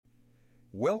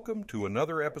Welcome to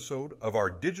another episode of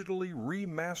our digitally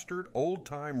remastered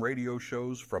old-time radio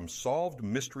shows from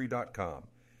SolvedMystery.com.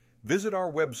 Visit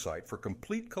our website for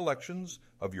complete collections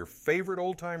of your favorite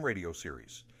old-time radio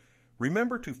series.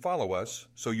 Remember to follow us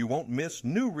so you won't miss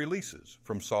new releases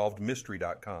from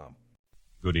SolvedMystery.com.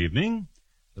 Good evening.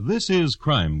 This is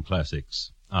Crime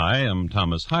Classics. I am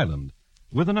Thomas Hyland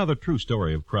with another true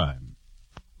story of crime.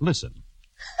 Listen.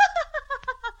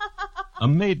 A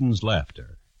maiden's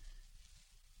laughter.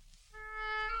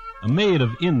 A maid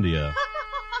of India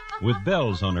with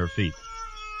bells on her feet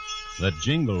that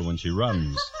jingle when she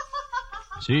runs.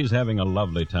 She's having a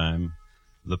lovely time.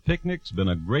 The picnic's been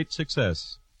a great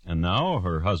success, and now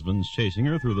her husband's chasing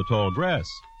her through the tall grass.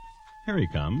 Here he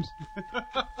comes.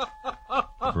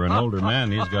 For an older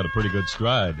man, he's got a pretty good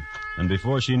stride. And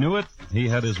before she knew it, he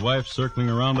had his wife circling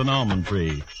around an almond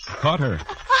tree. Caught her.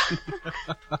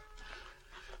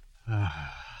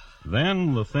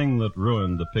 Then the thing that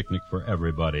ruined the picnic for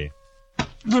everybody.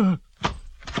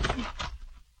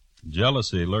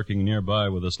 Jealousy lurking nearby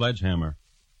with a sledgehammer.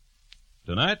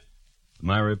 Tonight,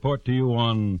 my report to you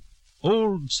on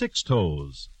Old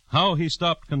Sixtoes, how he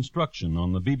stopped construction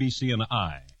on the BBC and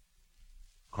I.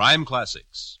 Crime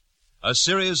Classics, a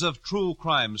series of true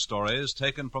crime stories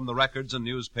taken from the records and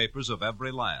newspapers of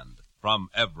every land, from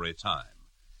every time.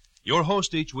 Your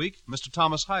host each week, Mr.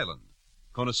 Thomas Hyland,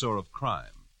 connoisseur of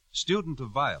crime, student of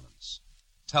violence,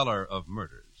 teller of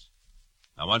murders.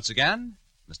 Now, once again,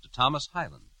 Mr. Thomas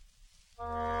Hyland.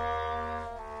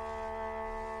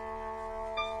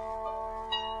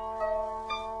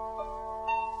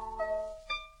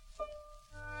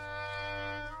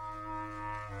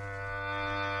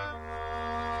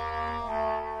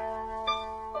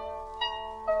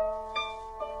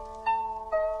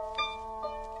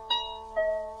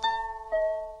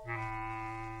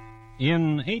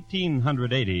 In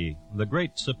 1880, the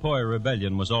Great Sepoy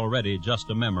Rebellion was already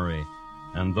just a memory,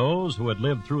 and those who had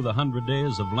lived through the 100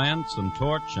 days of Lance and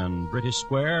Torch and British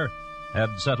Square had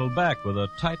settled back with a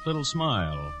tight little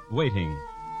smile, waiting.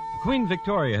 Queen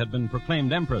Victoria had been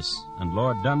proclaimed Empress, and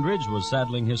Lord Dundridge was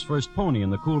saddling his first pony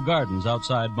in the cool gardens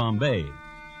outside Bombay.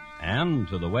 And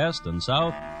to the west and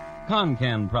south,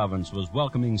 Konkan province was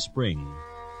welcoming spring.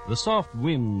 The soft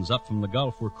winds up from the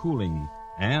Gulf were cooling,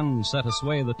 and set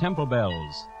asway the temple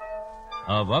bells.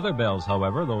 Of other bells,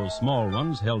 however, those small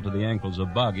ones held to the ankles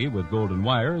of Boggy with golden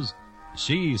wires,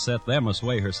 she set them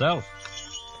asway herself.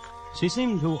 She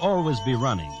seemed to always be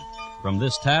running, from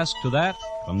this task to that,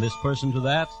 from this person to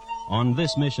that, on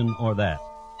this mission or that.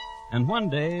 And one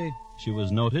day she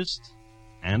was noticed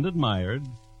and admired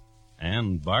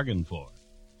and bargained for.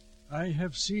 I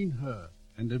have seen her,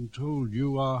 and am told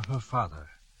you are her father.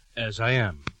 As I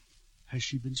am. Has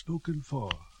she been spoken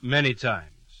for? Many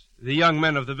times. The young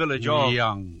men of the village all...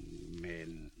 Young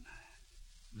men.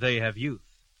 They have youth.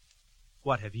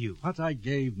 What have you? What I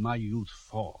gave my youth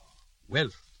for.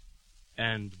 Wealth.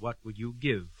 And what would you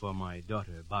give for my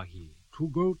daughter, Bagi? 2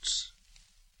 goats.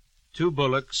 2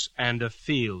 bullocks and a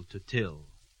field to till.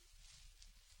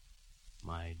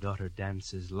 My daughter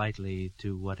dances lightly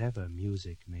to whatever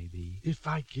music may be. If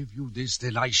I give you this,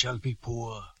 then I shall be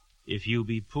poor. If you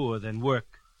be poor, then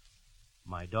work.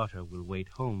 My daughter will wait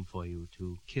home for you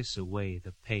to kiss away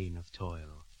the pain of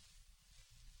toil.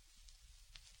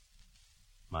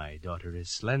 My daughter is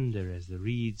slender as the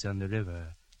reeds on the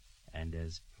river, and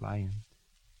as pliant.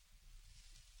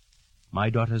 My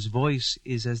daughter's voice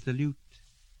is as the lute,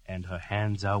 and her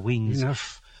hands are wings.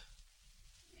 Enough.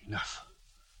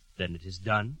 Then it is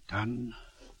done. Done.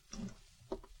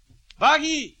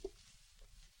 Bagi!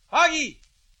 Bagi!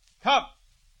 Come!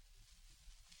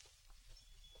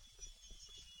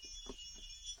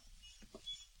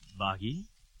 Bagi,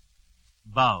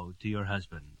 bow to your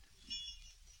husband.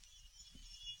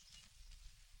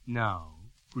 Now,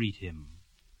 greet him.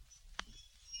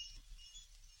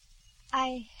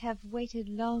 I have waited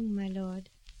long, my lord.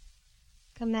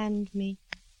 Command me.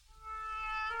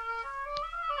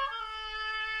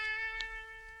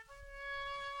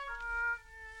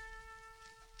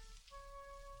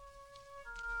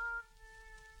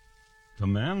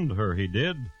 Command her he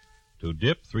did, to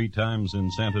dip 3 times in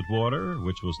scented water,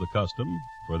 which was the custom,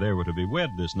 for they were to be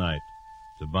wed this night,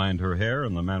 to bind her hair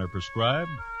in the manner prescribed,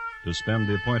 to spend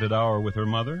the appointed hour with her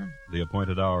mother, the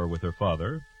appointed hour with her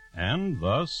father, and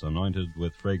thus, anointed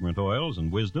with fragrant oils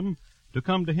and wisdom, to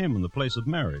come to him in the place of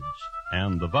marriage.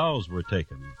 And the vows were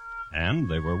taken, and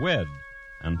they were wed,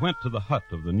 and went to the hut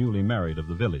of the newly married of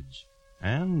the village,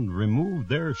 and removed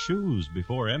their shoes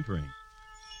before entering.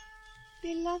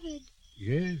 Beloved.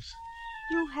 Yes.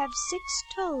 You have 6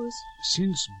 toes.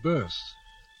 Since birth.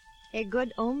 A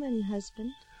good omen,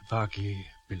 husband. Bagi,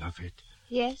 beloved,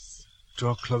 Yes?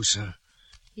 Draw closer.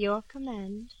 Your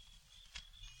command.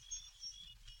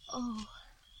 Oh,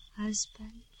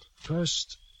 husband.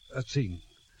 First, a thing.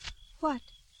 What?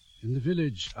 In the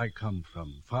village I come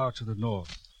from, far to the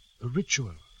north, a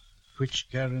ritual which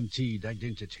guaranteed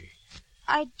identity.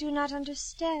 I do not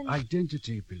understand.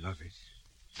 Identity, beloved,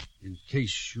 in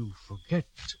case you forget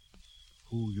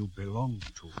who you belong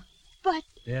to. But...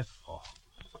 Therefore,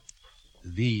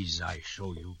 these I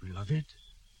show you, beloved.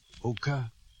 Ochre,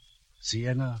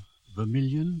 sienna,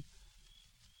 vermilion,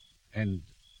 and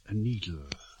a needle.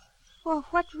 For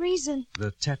what reason?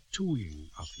 The tattooing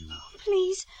of you.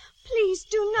 Please, please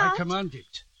do not. I command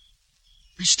it.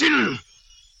 Be still!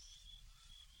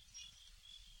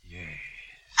 Yes.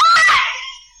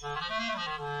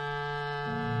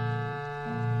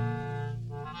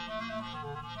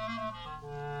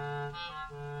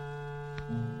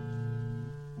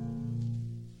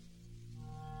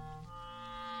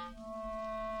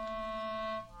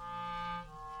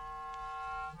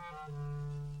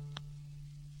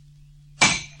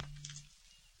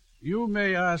 You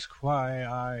may ask why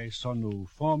I, Sonu,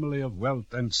 formerly of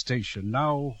wealth and station,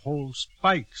 now hold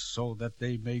spikes so that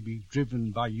they may be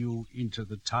driven by you into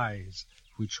the ties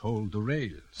which hold the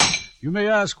rails. You may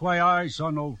ask why I,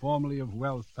 Sonu, formerly of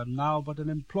wealth, am now but an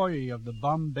employee of the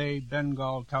Bombay,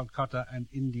 Bengal, Calcutta, and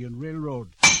Indian Railroad.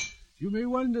 You may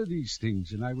wonder these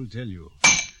things, and I will tell you.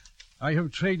 I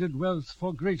have traded wealth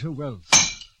for greater wealth.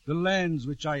 The lands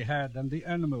which I had and the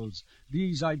animals,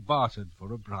 these I bartered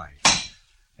for a bride.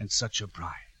 And such a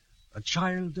bride, a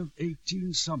child of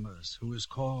 18 summers, who is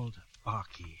called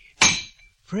Baki.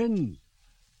 Friend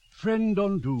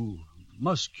Ondu,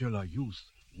 muscular youth,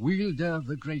 wielder of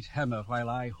the great hammer while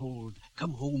I hold,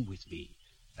 come home with me,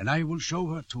 and I will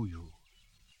show her to you.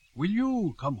 Will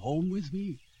you come home with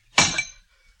me?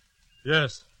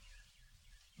 Yes.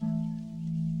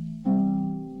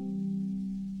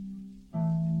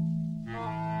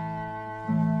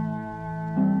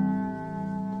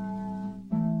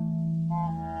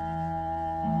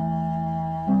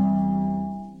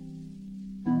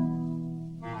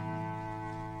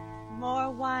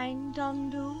 More wine,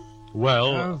 Dondu?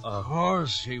 Well, Of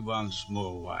course he wants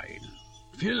more wine.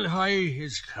 Fill high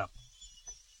his cup.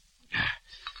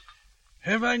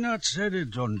 Have I not said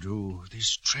it, Dondu?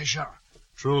 This treasure.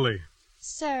 truly.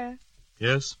 Sir,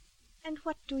 Yes? and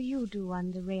what do you do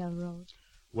on the railroad?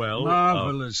 Well,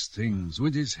 Marvelous things.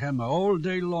 With his hammer all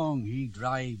day long he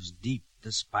drives deep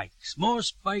the spikes. More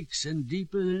spikes and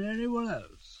deeper than anyone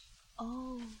else.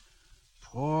 Oh,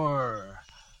 Pour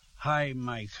high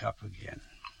my cup again.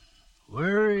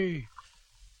 Weary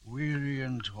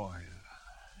and toil.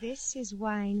 this is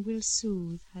wine will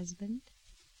soothe, husband.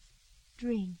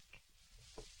 Drink.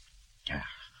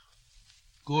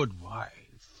 Good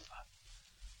wife.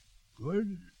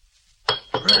 Good.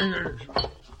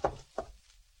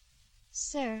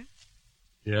 Sir,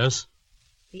 yes?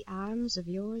 the arms of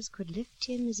yours could lift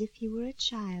him as if he were a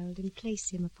child and place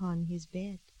him upon his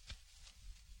bed.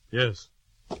 Yes.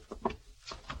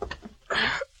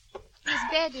 His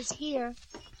bed is here.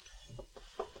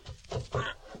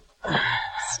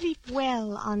 Sleep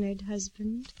well, honored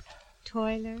husband,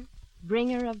 toiler,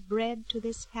 bringer of bread to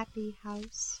this happy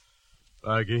house.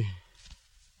 Aggie,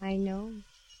 I know.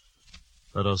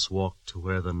 let us walk to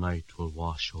where the night will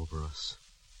wash over us.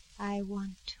 I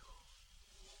want to.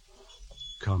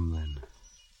 Come, then.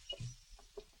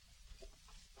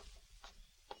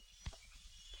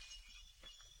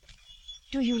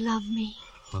 Do you love me?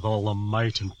 With all the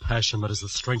might and passion that is the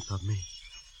strength of me.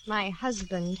 My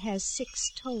husband has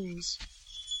 6 toes.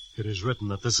 It is written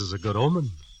that this is a good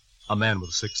omen. A man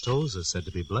with 6 toes is said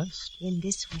to be blessed. In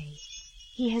this way,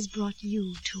 he has brought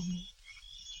you to me.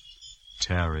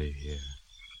 Tarry here.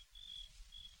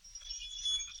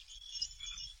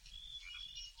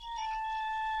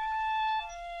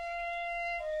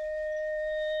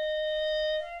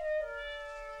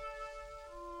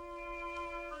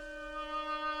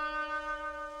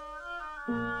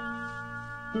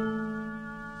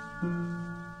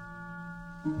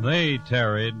 They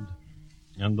tarried,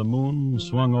 and the moon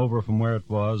swung over from where it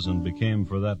was and became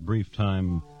for that brief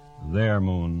time their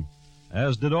moon,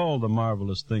 as did all the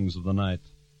marvelous things of the night.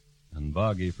 And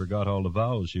Boggy forgot all the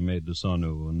vows she made to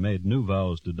Sonu and made new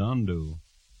vows to Dondu.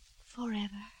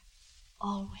 Forever,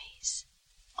 always,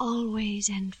 always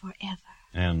and forever.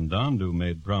 And Dondu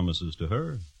made promises to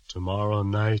her. Tomorrow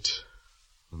night,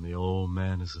 when the old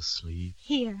man is asleep.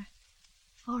 Here,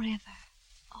 forever,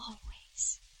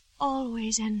 always,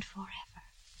 always and forever.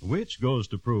 Which goes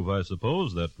to prove, I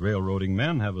suppose, that railroading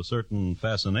men have a certain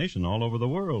fascination all over the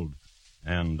world.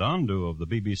 And Dondu of the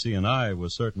BBC and I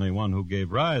was certainly one who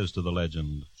gave rise to the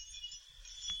legend.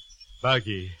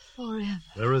 Baggy, Forever.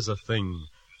 there is a thing.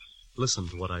 Listen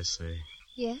to what I say.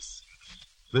 Yes?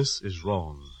 This is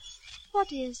wrong.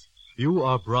 What is? You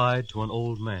are bride to an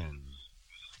old man.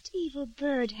 What evil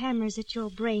bird hammers at your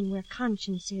brain where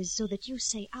conscience is, so that you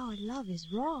say our love is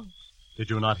wrong? Did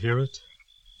you not hear it?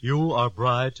 You are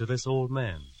bride to this old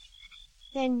man.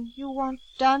 Then you want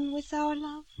done with our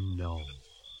love? No.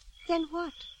 Then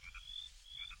what?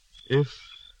 If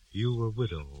you were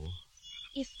widow,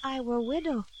 If I were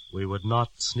widow? we would not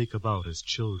sneak about as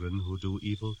children who do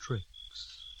evil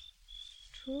tricks.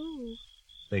 True.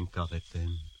 Think of it,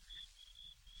 then.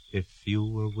 If you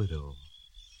were widow.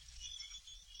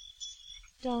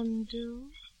 Done do?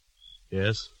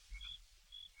 Yes,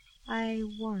 I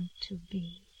want to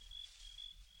be.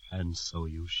 and so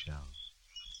you shall.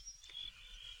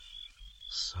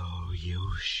 So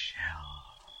you shall.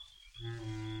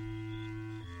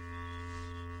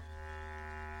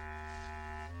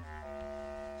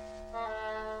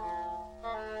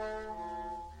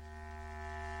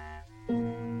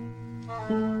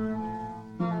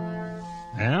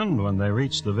 And when they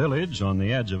reached the village on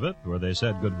the edge of it, where they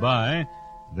said goodbye,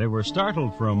 they were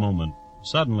startled for a moment.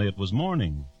 Suddenly it was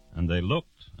morning, and they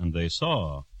looked and they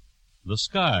saw. The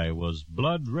sky was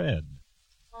blood red.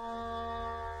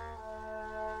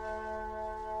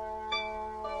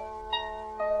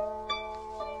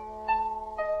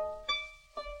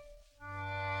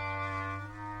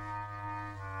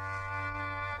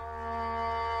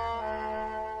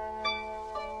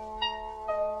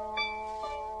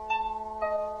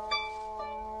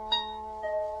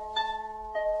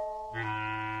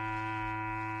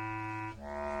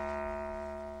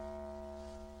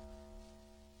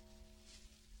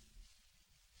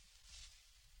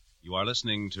 You are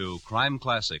listening to Crime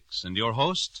Classics and your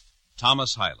host,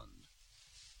 Thomas Hyland.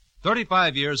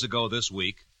 35 years ago this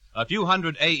week, a few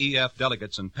hundred AEF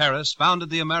delegates in Paris founded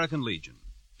the American Legion.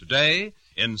 Today,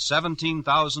 in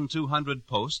 17,200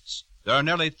 posts, there are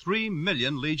nearly 3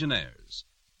 million legionnaires.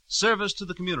 Service to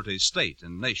the community, state,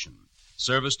 and nation.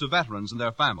 Service to veterans and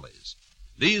their families.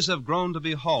 These have grown to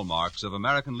be hallmarks of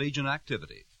American Legion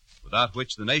activity, without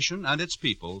which the nation and its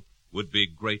people would be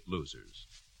great losers.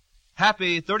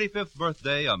 Happy 35th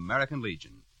birthday, American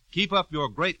Legion. Keep up your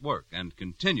great work and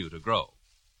continue to grow.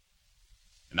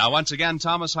 And now once again,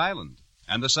 Thomas Hyland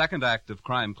and the second act of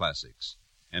Crime Classics,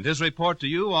 and his report to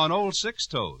you on old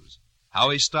Sixtoes, how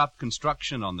he stopped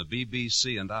construction on the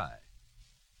BBC and I.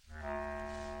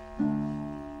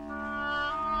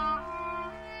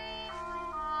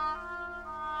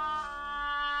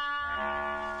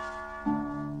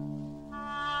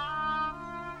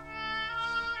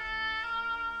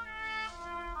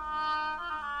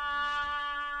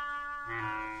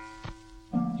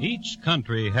 Each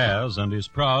country has and is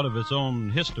proud of its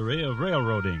own history of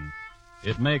railroading.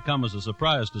 It may come as a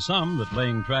surprise to some that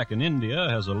laying track in India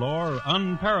has a lore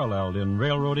unparalleled in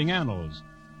railroading annals.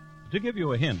 To give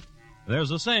you a hint,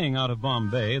 there's a saying out of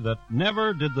Bombay that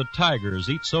never did the tigers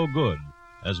eat so good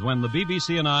as when the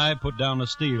BBC and I put down a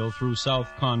steel through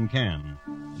South Konkan,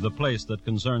 the place that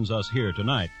concerns us here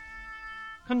tonight.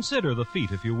 Consider the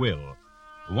feat, if you will.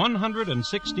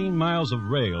 116 miles of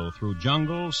rail through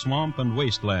jungle, swamp, and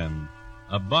wasteland.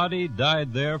 A body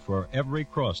died there for every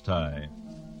cross-tie.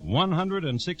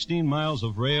 116 miles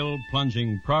of rail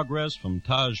plunging progress from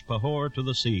Taj Pahor to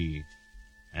the sea.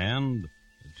 And,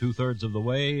 2/3 of the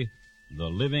way, the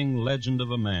living legend of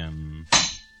a man,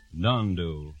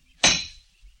 Nandu.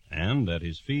 And at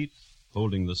his feet,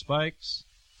 holding the spikes,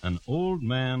 an old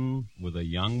man with a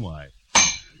young wife.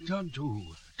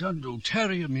 Dundu,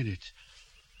 tarry a minute.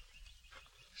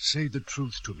 Say the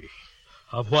truth to me.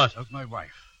 Of what? Of my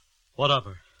wife. What of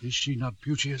her? Is she not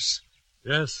beauteous?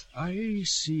 Yes. I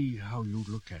see how you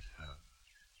look at her.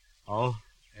 Oh?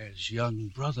 As young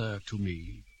brother to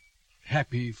me,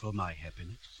 happy for my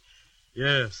happiness.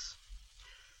 Yes.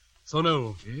 So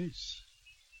no. Yes.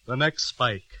 The next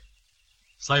spike.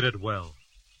 Sight it well.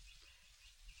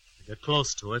 Get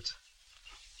close to it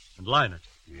and line it.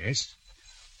 Yes.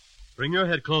 Bring your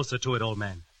head closer to it, old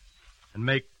man, and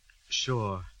make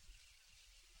sure.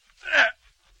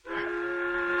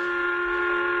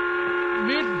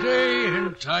 Midday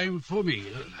and time for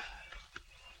meal.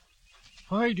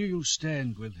 Why do you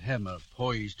stand with hammer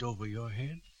poised over your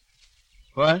head?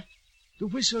 What? The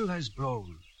whistle has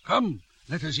blown. Come,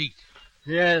 let us eat.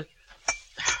 Yes.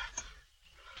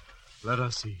 Let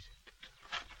us eat.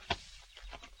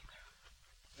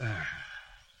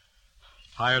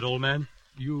 Tired, old man?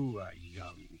 You are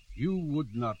young. You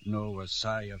would not know a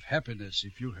sigh of happiness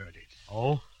if you heard it.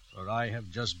 Oh? For I have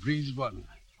just breathed one.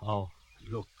 Oh.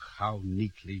 Look how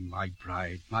neatly my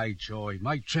bride, my joy,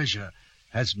 my treasure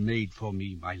has made for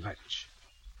me my lunch.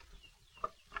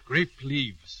 Grape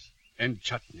leaves and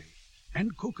chutney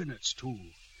and coconuts, too.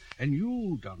 And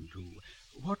you, Dandu,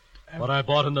 what I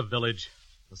bought in the village.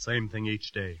 The same thing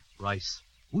each day. Rice.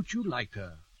 would you like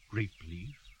a grape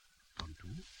leaf,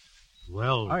 Dandu?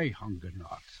 Well, I hunger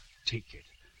not. Take it.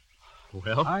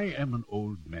 well, I am an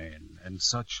old man, and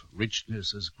such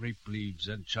richness as grape leaves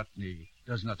and chutney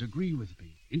does not agree with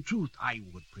me. In truth, I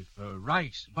would prefer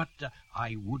rice, but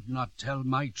I would not tell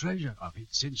my treasure of it,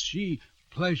 since she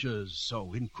pleasures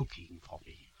so in cooking for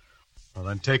me. well,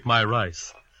 then take my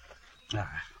rice.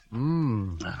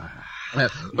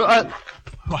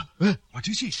 What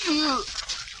is it?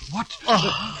 What?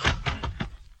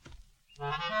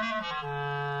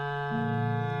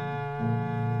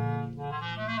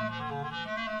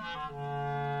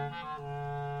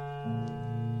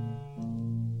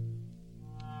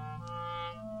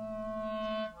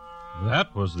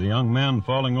 That was the young man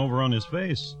falling over on his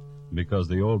face, because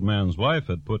the old man's wife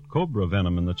had put cobra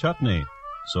venom in the chutney,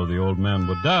 so the old man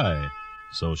would die,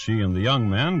 so she and the young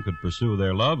man could pursue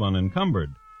their love unencumbered.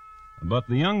 But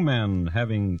the young man,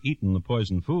 having eaten the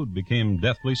poisoned food, became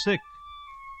deathly sick.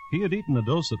 He had eaten a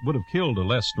dose that would have killed a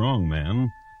less strong man,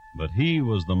 but he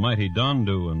was the mighty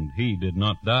Dandu, and he did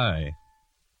not die.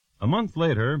 A month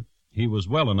later, he was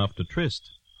well enough to tryst,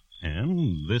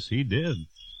 and this he did.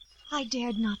 I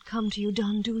dared not come to you,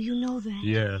 Dandu. You know that.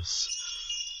 Yes.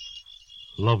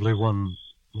 Lovely one,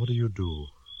 what do you do?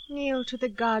 Kneel to the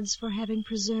gods for having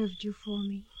preserved you for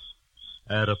me.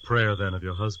 Add a prayer, then, of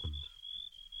your husband.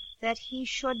 That he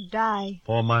should die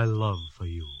For my love for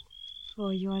you.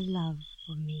 for your love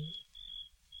for me.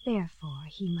 Therefore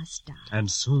he must die.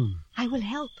 And soon. I will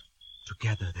help.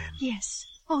 Together, then. Yes.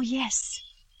 Oh, yes.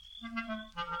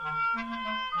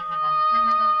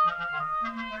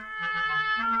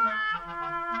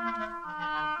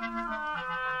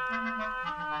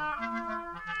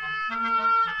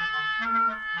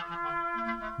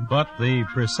 But the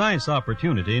precise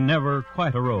opportunity never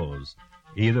quite arose.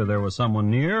 Either there was someone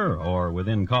near, or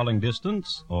within calling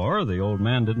distance, or the old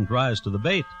man didn't rise to the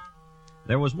bait.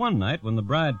 There was one night when the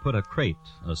bride put a crate,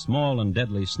 a small and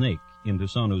deadly snake, into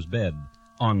Sanu's bed,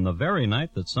 on the very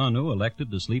night that Sanu elected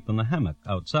to sleep in the hammock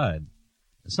outside.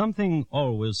 Something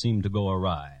always seemed to go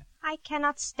awry. I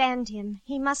cannot stand him.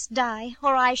 He must die,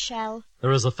 or I shall.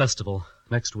 There is a festival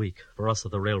next week for us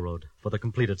at the railroad, for the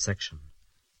completed section.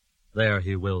 There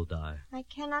he will die. I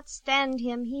cannot stand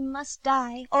him. He must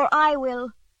die, or I will.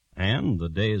 And the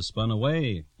days spun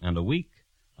away, and a week,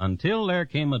 until there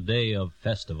came a day of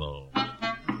festival.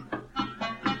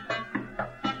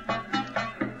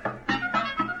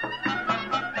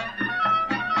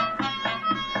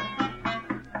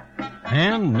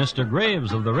 And Mr.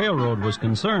 Graves of the railroad was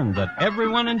concerned that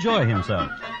everyone enjoy himself.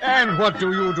 And what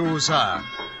do you do, sir?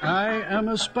 I am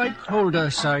a spike holder,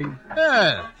 sir.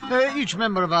 Each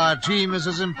member of our team is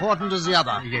as important as the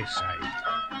other. Yes, sir.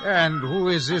 And who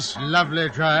is this lovely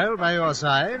child by your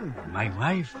side? My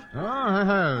wife.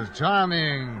 Oh,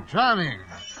 charming, charming.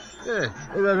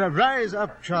 Rise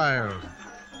up, child.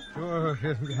 Oh,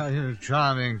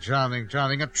 charming, charming,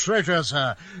 charming. A treasure,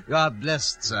 sir. You are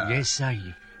blessed, sir. Yes, sir.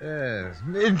 Yes.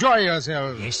 Enjoy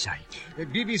yourselves. Yes, sir.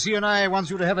 BBC and I want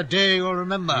you to have a day you'll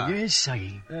remember. Yes,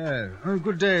 sir.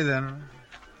 Good day, then.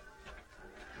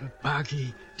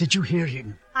 Barky, did you hear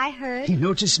him? I heard. He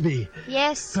noticed me.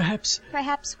 Yes. Perhaps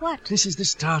Perhaps what? this is the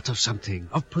start of something,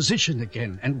 of position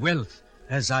again, and wealth,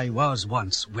 as I was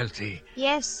once wealthy.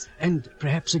 Yes. And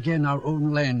perhaps again our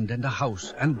own land and a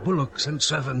house, and bullocks and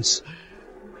servants.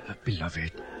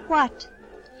 Beloved, What?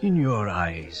 in your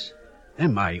eyes,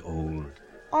 am I old?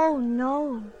 Oh,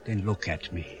 no. Then look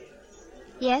at me.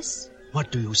 Yes.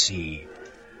 What do you see?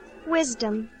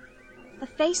 Wisdom. A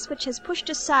face which has pushed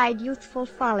aside youthful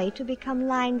folly to become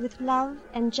lined with love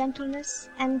and gentleness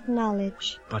and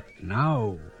knowledge. But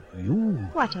now, you,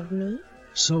 What of me?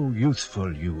 so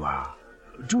youthful you are.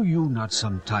 Do you not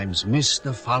sometimes miss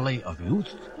the folly of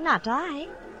youth? Not I.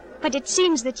 But it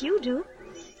seems that you do.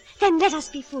 Then let us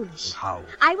be foolish. How?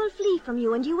 I will flee from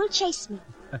you and you will chase me.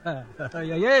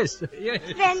 Yes.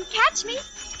 Then catch me.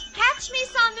 Catch me,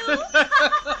 Sanu.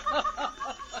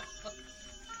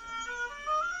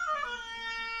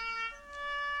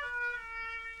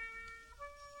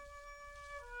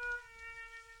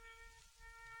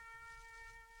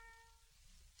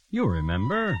 You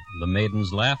remember the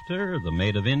maiden's laughter, the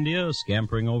maid of India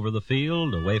scampering over the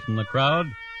field, away from the crowd,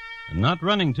 and not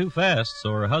running too fast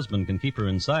so her husband can keep her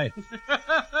in sight.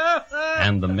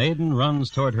 And the maiden runs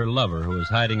toward her lover, who is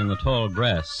hiding in the tall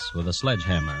grass with a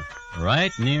sledgehammer,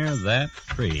 right near that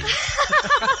tree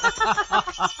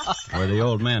where the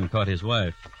old man caught his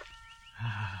wife.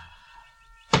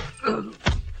 And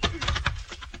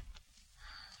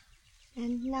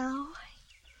now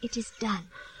it is done.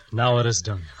 Now it is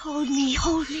done. Hold me,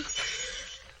 hold me.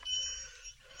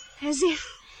 As if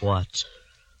What?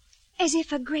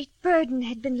 a great burden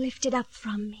had been lifted up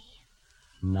from me.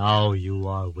 Now you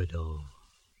are widow.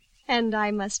 And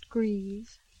I must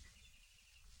grieve.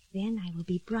 Then I will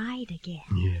be bride again.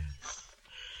 Yes.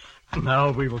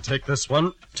 Now we will take this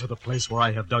one to the place where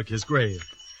I have dug his grave,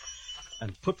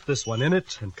 and put this one in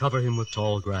it and cover him with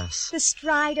tall grass. The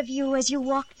stride of you as you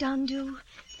walk, Dondu,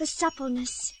 the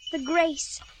suppleness, the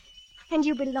grace, and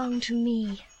you belong to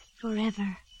me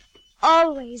forever.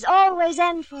 Always, always,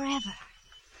 and forever.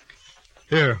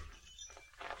 Here.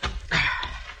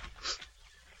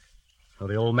 Oh,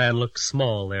 the old man looks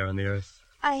small there in the earth.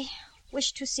 I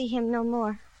wish to see him no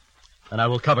more. And I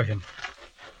will cover him.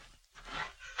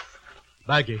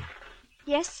 Maggie,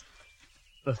 Yes?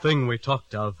 the thing we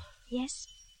talked of, Yes?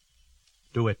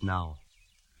 do it now.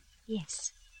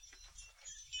 Yes.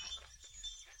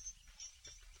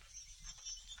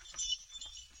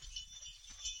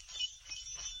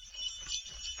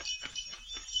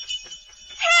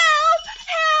 Help!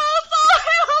 Help! Oh,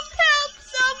 help! Help!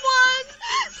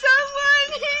 Someone!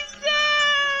 He's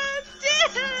dead!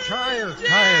 Child, Dead!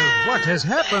 child, what has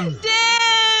happened?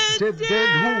 Dead!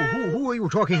 Dead? Who are you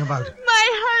talking about? My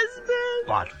husband!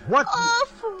 But what?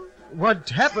 Awful! What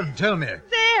happened? Tell me.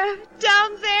 There,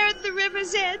 down there at the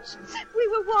river's edge. We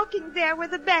were walking there where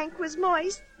the bank was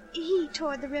moist. He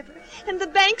tore the river, and the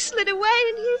bank slid away,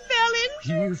 and he fell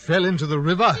in. He fell into the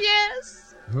river?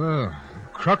 Yes. Oh,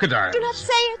 crocodiles. Do not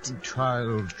say it.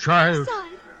 Child. I saw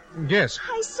it. Yes.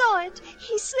 I saw it.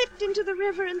 He slipped into the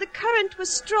river, and the current was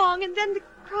strong, and then the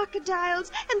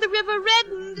crocodiles, and the river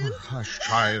reddened. And Hush,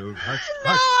 child. Hush,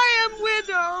 now hush. I am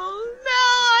widow.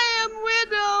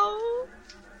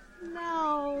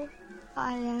 Now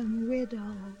I am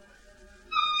widow.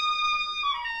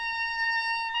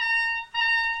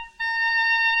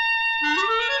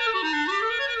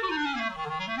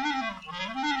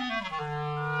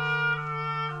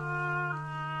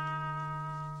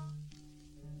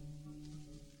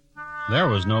 There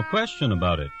was no question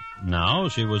about it. Now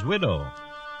she was widow,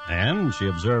 and she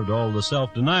observed all the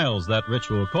self-denials that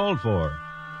ritual called for.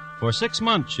 For 6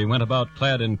 months she went about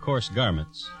clad in coarse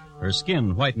garments, her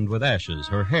skin whitened with ashes,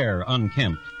 her hair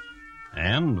unkempt.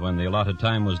 And when the allotted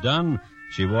time was done,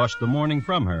 she washed the mourning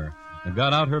from her, and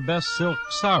got out her best silk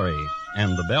sari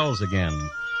and the bells again,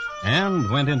 and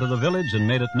went into the village and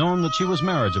made it known that she was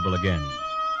marriageable again.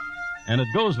 And it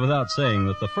goes without saying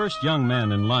that the first young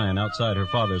man in line outside her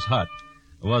father's hut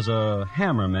was a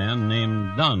hammerman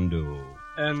named Dondu.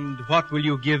 And what will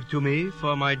you give to me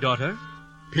for my daughter?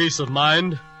 Peace of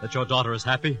mind that your daughter is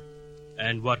happy.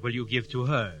 And what will you give to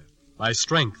her? My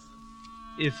strength.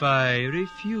 If I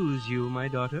refuse you, my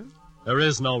daughter? There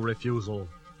is no refusal.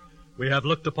 We have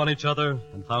looked upon each other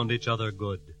and found each other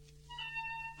good.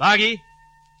 Baggy!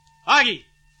 Baggy!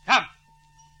 Come!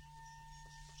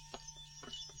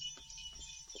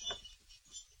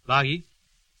 Baggy,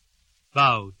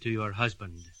 bow to your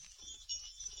husband.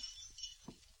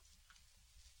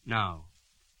 Now,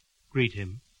 greet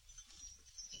him.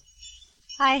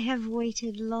 I have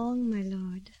waited long, my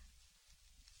lord.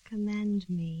 Command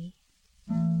me.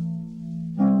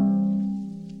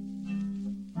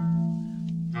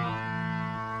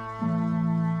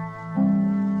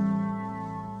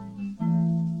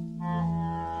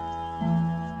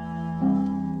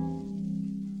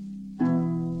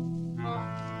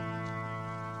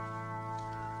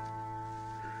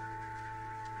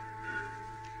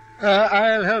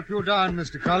 I'll help you down,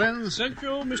 Mr. Collins. Thank you,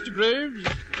 Mr. Graves.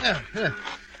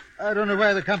 I don't know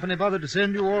why the company bothered to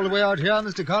send you all the way out here,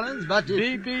 Mr. Collins, but...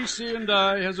 BBC and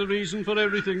I has a reason for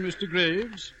everything, Mr.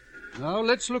 Graves. Now,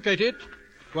 let's look at it.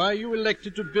 Why you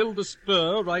elected to build the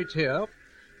spur right here.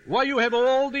 Why you have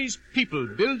all these people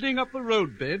building up the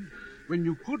roadbed when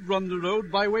you could run the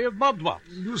road by way of Mudwa.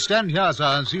 You stand here, sir,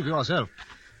 and see for yourself.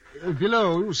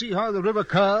 Below, you see how the river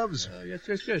curves?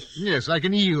 Yes. Yes, like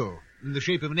an eel, in the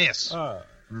shape of an S. Ah.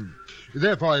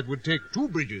 Therefore, it would take 2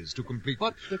 bridges to complete...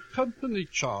 But the company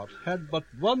chart had but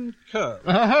one curve.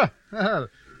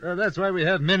 That's why we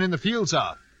have men in the field,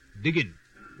 sir. Digging.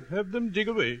 Have them dig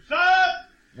away.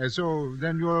 So,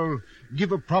 then you'll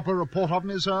give a proper report of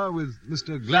me, sir, with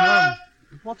Mr. Glenner?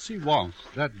 What's he want,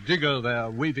 that digger there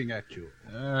waving at you?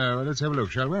 Well, let's have a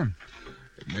look, shall we?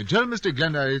 Tell Mr.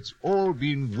 Glenner it's all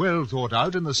been well thought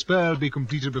out and the spur will be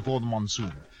completed before the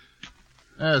monsoon.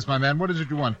 Yes, my man, what is it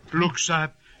you want? Look, sir,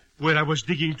 where I was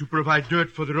digging to provide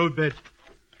dirt for the roadbed.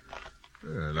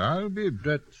 Well, I'll be...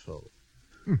 Dreadful.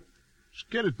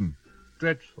 Skeleton.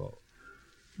 Dreadful.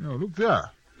 No, look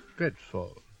there.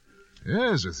 Dreadful.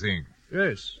 There's a thing.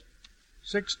 Yes.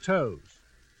 6 toes.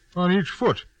 On each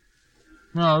foot.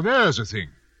 Now, there's a thing.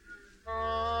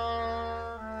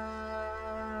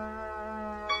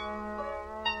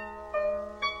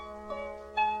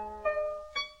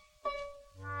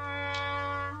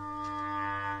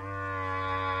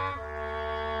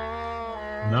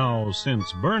 Now,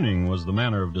 since burning was the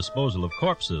manner of disposal of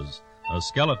corpses, a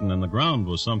skeleton in the ground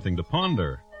was something to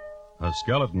ponder. A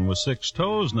skeleton with 6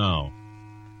 toes now.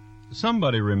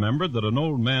 Somebody remembered that an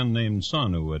old man named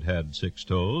Sonu had had 6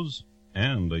 toes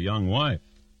and a young wife.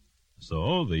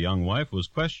 So the young wife was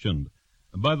questioned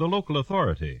by the local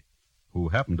authority, who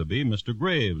happened to be Mr.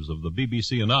 Graves of the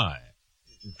BBC and I.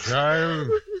 Child,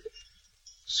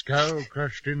 skull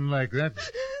crushed in like that?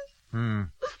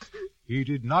 He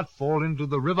did not fall into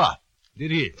the river,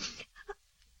 did he?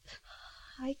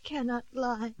 I cannot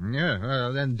lie. Yeah,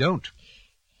 well, then don't.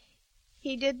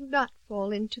 He did not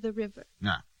fall into the river.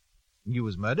 No. He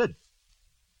was murdered.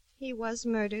 He was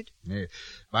murdered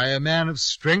By a man of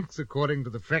strength, according to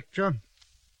the fracture.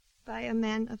 by a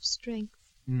man of strength.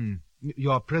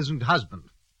 Your present husband.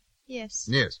 Yes.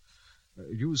 Yes.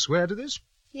 You swear to this?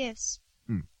 Yes.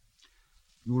 You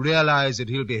realize that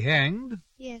he'll be hanged?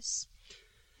 Yes.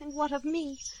 And what of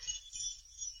me?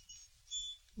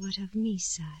 What of me,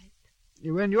 Sahib?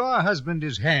 When your husband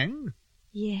is hanged,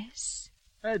 Yes.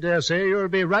 I dare say you'll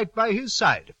be right by his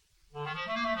side.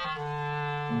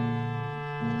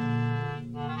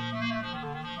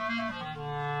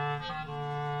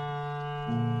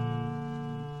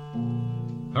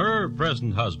 Her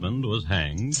present husband was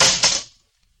hanged.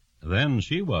 Then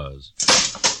she was.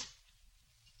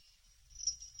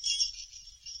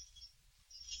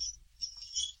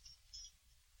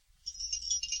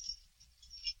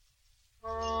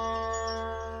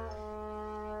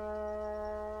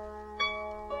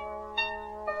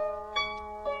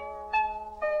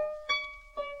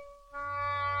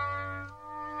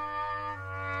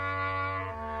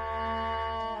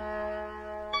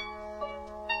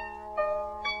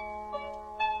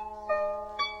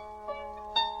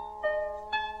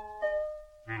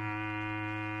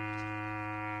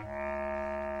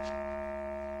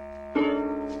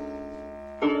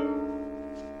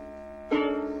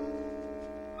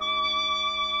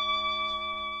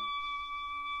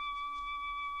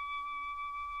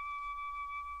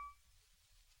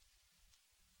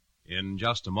 In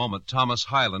just a moment, Thomas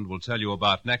Hyland will tell you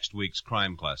about next week's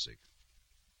crime classic.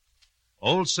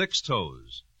 Old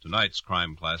Sixtoes, tonight's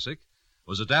crime classic,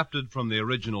 was adapted from the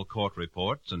original court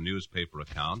reports and newspaper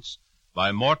accounts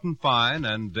by Morton Fine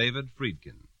and David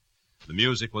Friedkin. The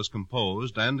music was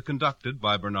composed and conducted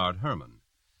by Bernard Herrmann,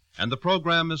 and the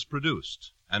program is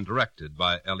produced and directed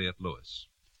by Elliott Lewis.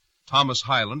 Thomas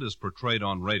Hyland is portrayed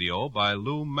on radio by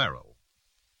Lou Merrill.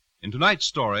 In tonight's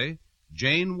story,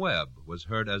 Jane Webb was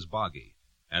heard as Boggy,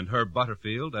 and Herb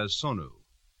Butterfield as Sonu.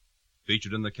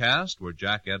 Featured in the cast were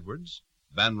Jack Edwards,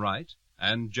 Van Wright,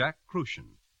 and Jack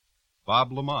Crucian.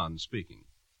 Bob Lamont speaking.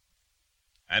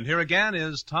 And here again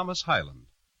is Thomas Hyland.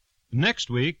 Next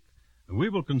week, we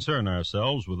will concern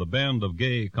ourselves with a band of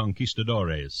gay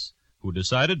conquistadores who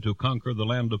decided to conquer the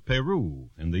land of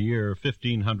Peru in the year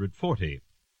 1540.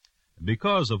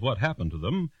 Because of what happened to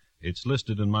them, it's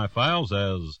listed in my files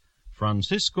as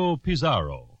Francisco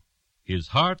Pizarro, his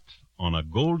heart on a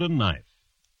golden knife.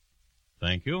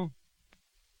 Thank you.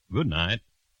 Good night.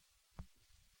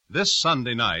 This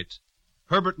Sunday night,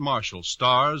 Herbert Marshall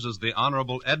stars as the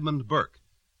Honorable Edmund Burke,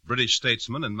 British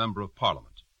statesman and member of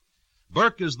Parliament.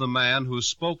 Burke is the man who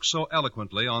spoke so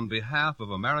eloquently on behalf of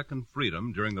American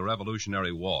freedom during the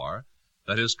Revolutionary War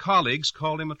that his colleagues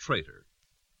called him a traitor.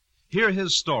 Hear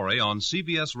his story on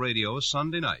CBS Radio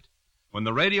Sunday night, when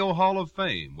the Radio Hall of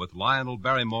Fame, with Lionel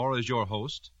Barrymore as your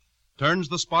host, turns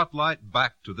the spotlight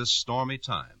back to this stormy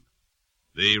time.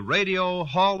 The Radio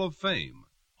Hall of Fame,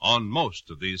 on most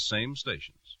of these same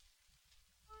stations.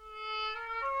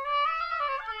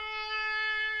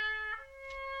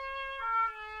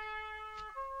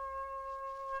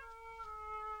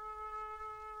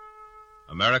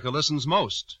 America listens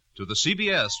most to the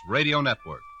CBS Radio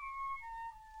Network.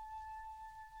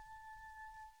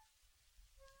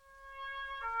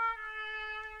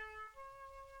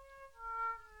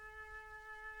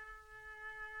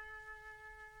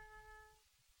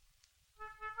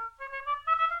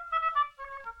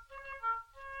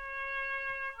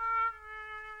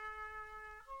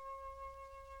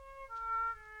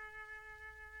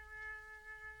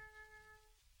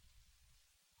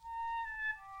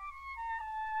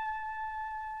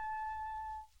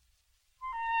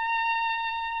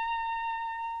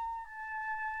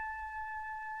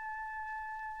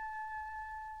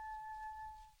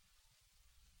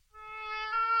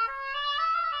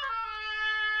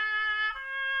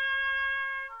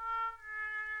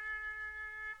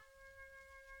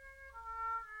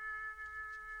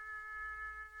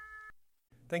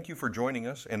 Thank you for joining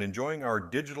us and enjoying our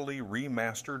digitally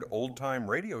remastered old-time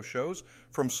radio shows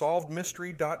from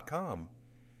SolvedMystery.com.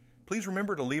 Please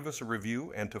remember to leave us a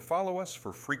review and to follow us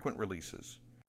for frequent releases.